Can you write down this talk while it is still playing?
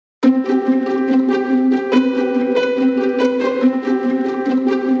Self-care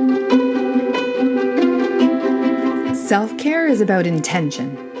is about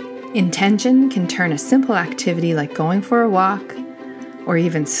intention. Intention can turn a simple activity like going for a walk or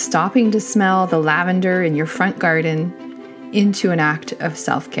even stopping to smell the lavender in your front garden into an act of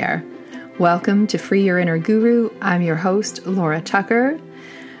self-care. Welcome to Free Your Inner Guru. I'm your host, Laura Tucker.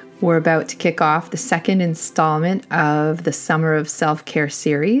 We're about to kick off the second installment of the Summer of Self-Care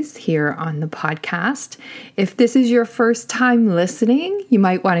series here on the podcast. If this is your first time listening, you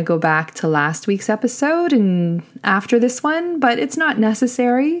might want to go back to last week's episode and after this one, but it's not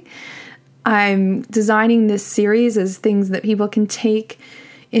necessary. I'm designing this series as things that people can take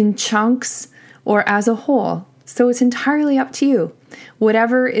in chunks or as a whole. So it's entirely up to you.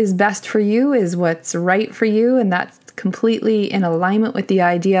 Whatever is best for you is what's right for you, and that's completely in alignment with the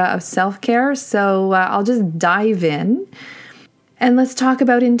idea of self-care. So I'll just dive in and let's talk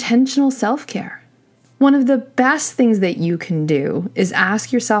about intentional self-care. One of the best things that you can do is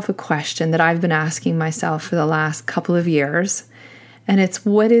ask yourself a question that I've been asking myself for the last couple of years, and it's,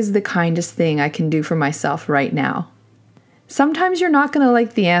 what is the kindest thing I can do for myself right now? Sometimes you're not going to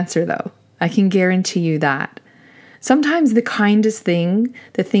like the answer, though. I can guarantee you that. Sometimes the kindest thing,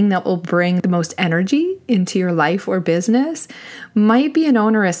 the thing that will bring the most energy into your life or business, might be an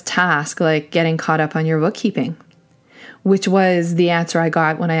onerous task like getting caught up on your bookkeeping, which was the answer I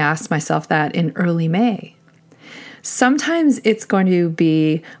got when I asked myself that in early May. Sometimes it's going to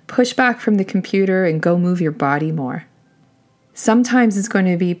be push back from the computer and go move your body more. Sometimes it's going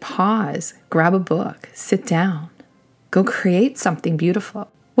to be pause, grab a book, sit down, go create something beautiful.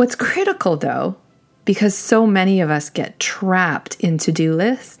 What's critical, though, because so many of us get trapped in to-do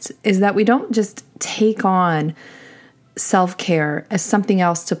lists, is that we don't just take on self-care as something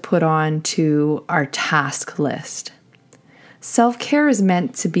else to put on to our task list. Self-care is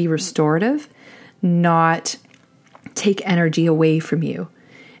meant to be restorative, not take energy away from you.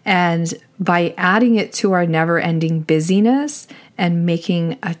 And by adding it to our never-ending busyness and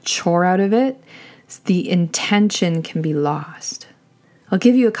making a chore out of it, the intention can be lost. I'll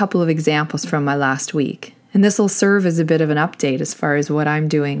give you a couple of examples from my last week, and this will serve as a bit of an update as far as what I'm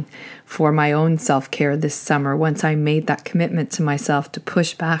doing for my own self-care this summer once I made that commitment to myself to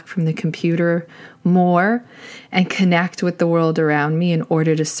push back from the computer more and connect with the world around me in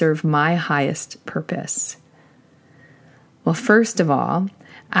order to serve my highest purpose. Well, first of all,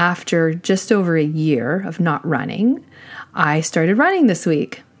 after just over a year of not running, I started running this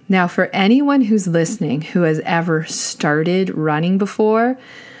week. Now, for anyone who's listening who has ever started running before,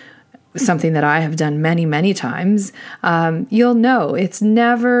 something that I have done many, many times, you'll know it's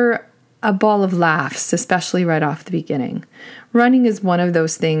never a ball of laughs, especially right off the beginning. Running is one of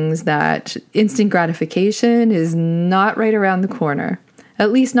those things that instant gratification is not right around the corner,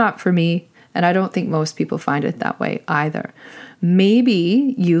 at least not for me, and I don't think most people find it that way either.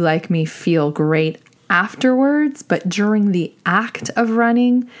 Maybe you, like me, feel great afterwards, but during the act of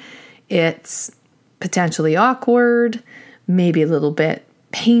running, it's potentially awkward, maybe a little bit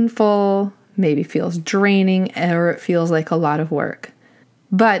painful, maybe feels draining, or it feels like a lot of work.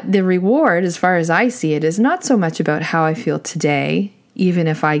 But the reward, as far as I see it, is not so much about how I feel today, even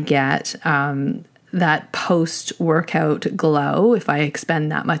if I get that post-workout glow, if I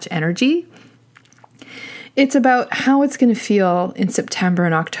expend that much energy. It's about how it's going to feel in September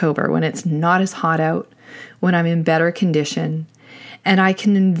and October when it's not as hot out, when I'm in better condition, and I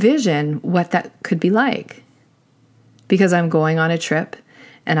can envision what that could be like. Because I'm going on a trip,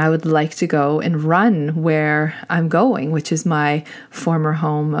 and I would like to go and run where I'm going, which is my former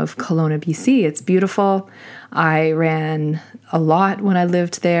home of Kelowna, BC. It's beautiful. I ran a lot when I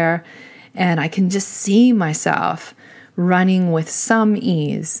lived there, and I can just see myself running with some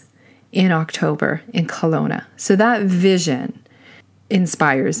ease in October in Kelowna. So that vision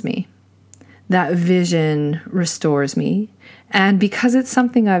inspires me. That vision restores me. And because it's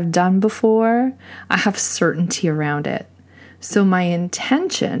something I've done before, I have certainty around it. So my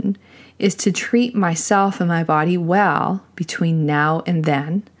intention is to treat myself and my body well between now and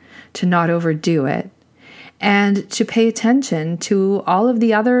then, to not overdo it, and to pay attention to all of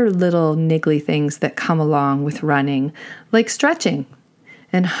the other little niggly things that come along with running, like stretching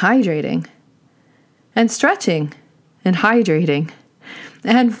and hydrating, and stretching and hydrating,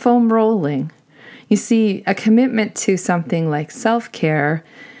 and foam rolling. You see, a commitment to something like self-care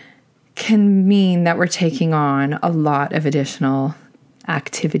can mean that we're taking on a lot of additional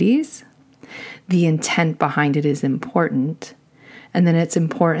activities. The intent behind it is important. And then it's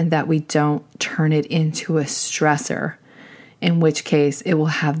important that we don't turn it into a stressor, in which case it will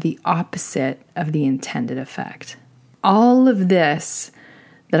have the opposite of the intended effect. All of this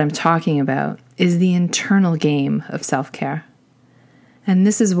that I'm talking about is the internal game of self-care. And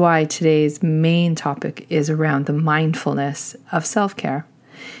this is why today's main topic is around the mindfulness of self-care.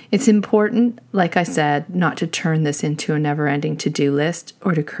 It's important, like I said, not to turn this into a never-ending to-do list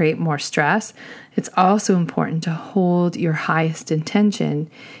or to create more stress. It's also important to hold your highest intention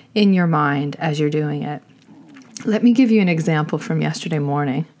in your mind as you're doing it. Let me give you an example from yesterday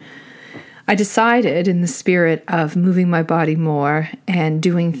morning. I decided, in the spirit of moving my body more and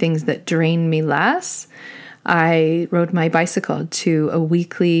doing things that drain me less, I rode my bicycle to a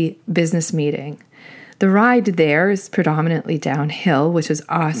weekly business meeting. The ride there is predominantly downhill, which was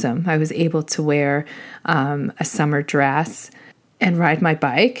awesome. I was able to wear a summer dress and ride my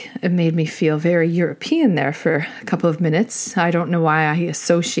bike. It made me feel very European there for a couple of minutes. I don't know why I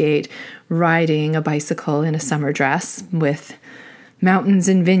associate riding a bicycle in a summer dress with mountains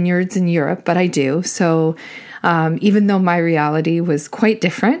and vineyards in Europe, but I do. So even though my reality was quite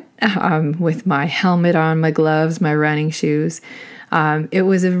different, with my helmet on, my gloves, my running shoes, it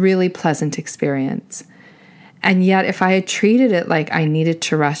was a really pleasant experience. And yet, if I had treated it like I needed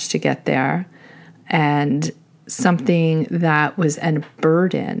to rush to get there and something that was a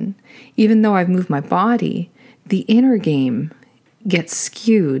burden, even though I've moved my body, the inner game gets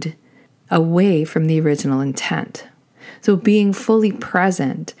skewed away from the original intent. So being fully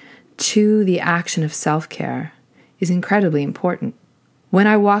present to the action of self-care is incredibly important. When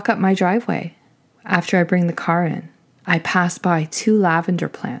I walk up my driveway, after I bring the car in, I pass by 2 lavender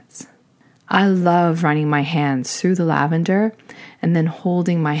plants. I love running my hands through the lavender and then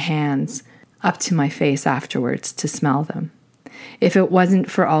holding my hands up to my face afterwards to smell them. If it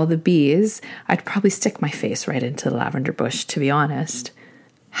wasn't for all the bees, I'd probably stick my face right into the lavender bush, to be honest.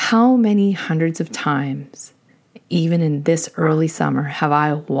 How many hundreds of times, even in this early summer, have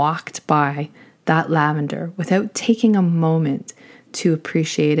I walked by that lavender without taking a moment to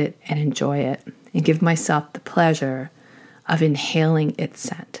appreciate it and enjoy it and give myself the pleasure of inhaling its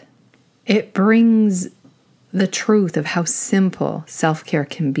scent? It brings the truth of how simple self-care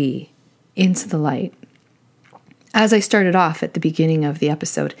can be into the light. As I started off at the beginning of the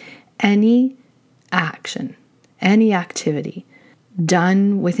episode, any action, any activity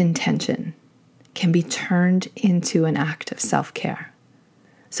done with intention can be turned into an act of self-care.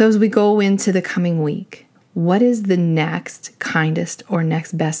 So as we go into the coming week, what is the next kindest or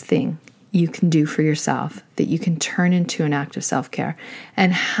next best thing you can do for yourself that you can turn into an act of self-care?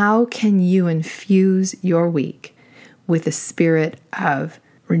 And how can you infuse your week with a spirit of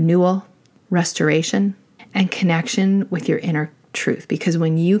renewal, restoration, and connection with your inner truth? Because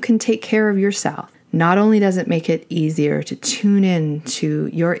when you can take care of yourself, not only does it make it easier to tune in to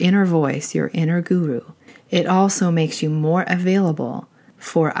your inner voice, your inner guru, it also makes you more available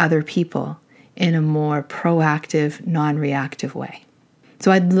for other people in a more proactive, non-reactive way.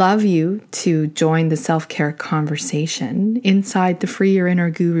 So I'd love you to join the self-care conversation inside the Free Your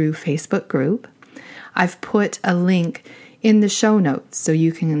Inner Guru Facebook group. I've put a link in the show notes so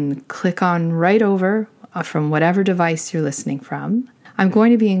you can click on right over from whatever device you're listening from. I'm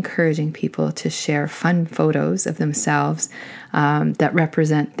going to be encouraging people to share fun photos of themselves that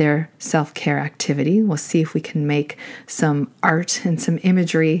represent their self-care activity. We'll see if we can make some art and some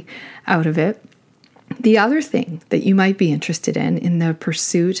imagery out of it. The other thing that you might be interested in the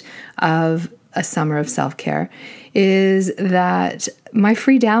pursuit of a summer of self-care is that my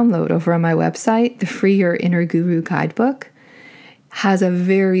free download over on my website, the Free Your Inner Guru Guidebook, has a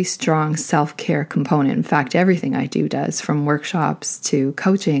very strong self-care component. In fact, everything I do does, from workshops to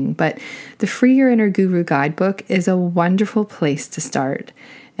coaching. But the Free Your Inner Guru Guidebook is a wonderful place to start.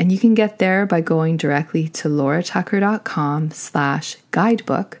 And you can get there by going directly to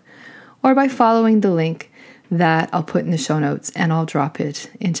lauratucker.com/guidebook or by following the link that I'll put in the show notes, and I'll drop it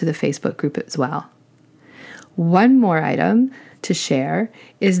into the Facebook group as well. One more item to share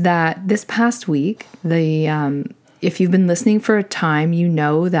is that this past week, if you've been listening for a time, you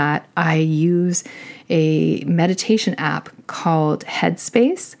know that I use a meditation app called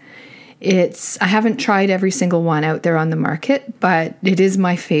Headspace. I haven't tried every single one out there on the market, but it is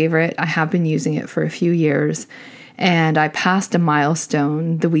my favorite. I have been using it for a few years, and I passed a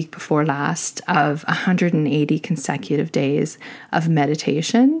milestone the week before last of 180 consecutive days of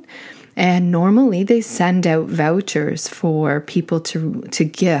meditation. And normally they send out vouchers for people to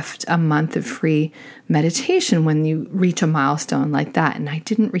gift a month of free meditation when you reach a milestone like that. And I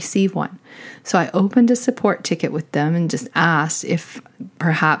didn't receive one. So I opened a support ticket with them and just asked if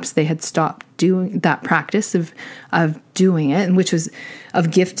perhaps they had stopped doing that practice of doing it, and which was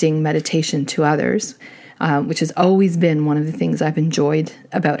of gifting meditation to others. which has always been one of the things I've enjoyed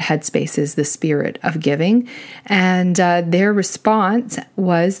about Headspace, is the spirit of giving. And their response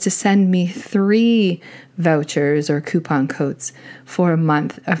was to send me 3 vouchers or coupon codes for a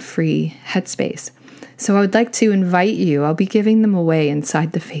month of free Headspace. So I would like to invite you. I'll be giving them away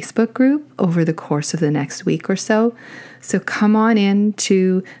inside the Facebook group over the course of the next week or so. So come on in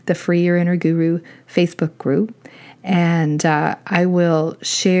to the Free Your Inner Guru Facebook group, and I will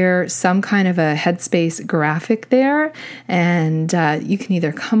share some kind of a Headspace graphic there, and you can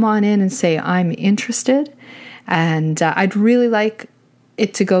either come on in and say, I'm interested, and I'd really like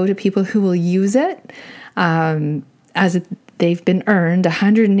it to go to people who will use it, they've been earned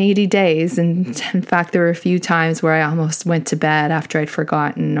 180 days. And in fact, there were a few times where I almost went to bed after I'd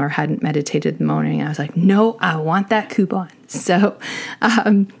forgotten or hadn't meditated in the morning. I was like, no, I want that coupon. So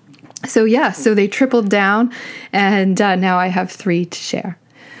they tripled down, and now I have 3 to share.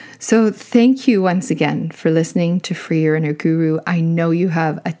 So thank you once again for listening to Free Your Inner Guru. I know you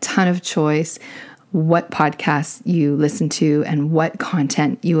have a ton of choice what podcasts you listen to and what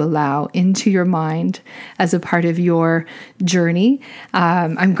content you allow into your mind as a part of your journey.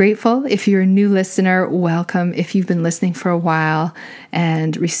 I'm grateful. If you're a new listener, welcome. If you've been listening for a while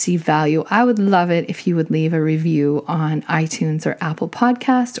and receive value, I would love it if you would leave a review on iTunes or Apple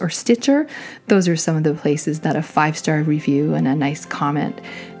Podcasts or Stitcher. Those are some of the places that a 5-star review and a nice comment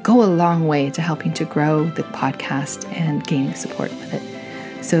go a long way to helping to grow the podcast and gaining support with it.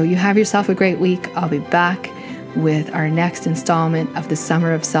 So you have yourself a great week. I'll be back with our next installment of the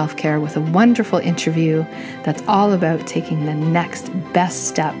Summer of Self-Care with a wonderful interview that's all about taking the next best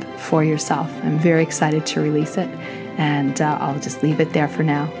step for yourself. I'm very excited to release it, and I'll just leave it there for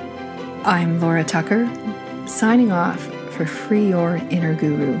now. I'm Laura Tucker, signing off for Free Your Inner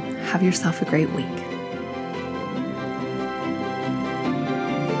Guru. Have yourself a great week.